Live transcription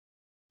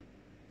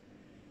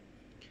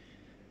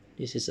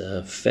This is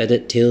a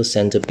feathered tail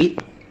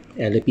centipede,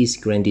 Alepis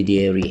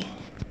grandidieri.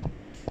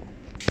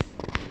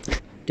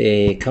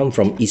 They come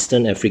from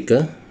Eastern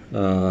Africa,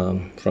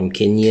 from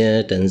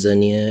Kenya,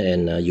 Tanzania,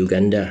 and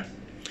Uganda.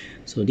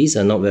 So these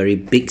are not very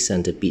big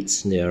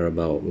centipedes. They are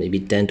about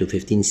maybe 10 to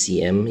 15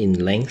 cm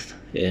in length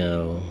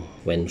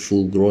when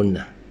full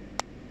grown.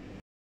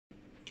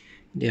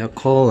 They are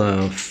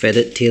called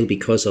feathered tail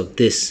because of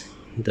this.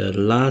 The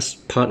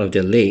last part of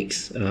their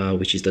legs,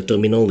 which is the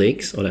terminal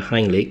legs or the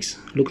hind legs,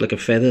 look like a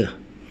feather.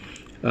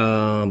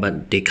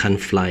 But they can't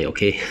fly,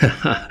 okay?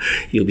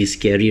 You'll be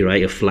scary,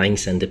 right? A flying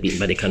centipede,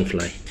 but they can't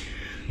fly.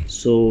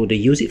 So they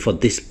use it for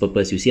this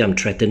purpose. You see, I'm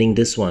threatening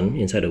this one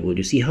inside the wood.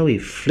 You see how he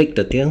flicked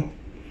the tail?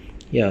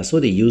 Yeah, so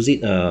they use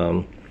it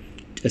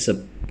as a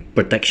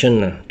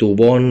protection to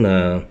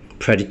warn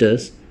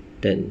predators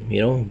that,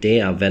 you know, they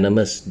are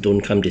venomous,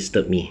 don't come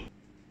disturb me.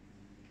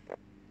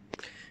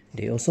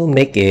 They also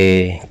make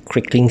a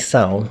crickling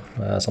sound,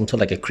 some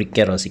sort like a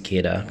cricket or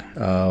cicada,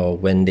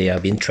 when they are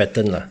being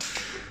threatened.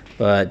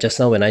 But just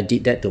now when I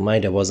did that to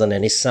mine, there wasn't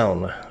any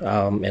sound.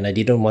 And I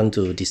didn't want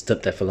to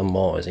disturb that fellow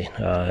more, you see.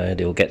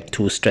 They'll get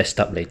too stressed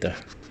up later.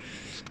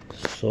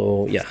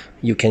 So yeah,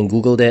 you can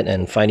Google that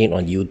and find it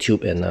on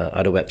YouTube and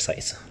other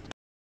websites.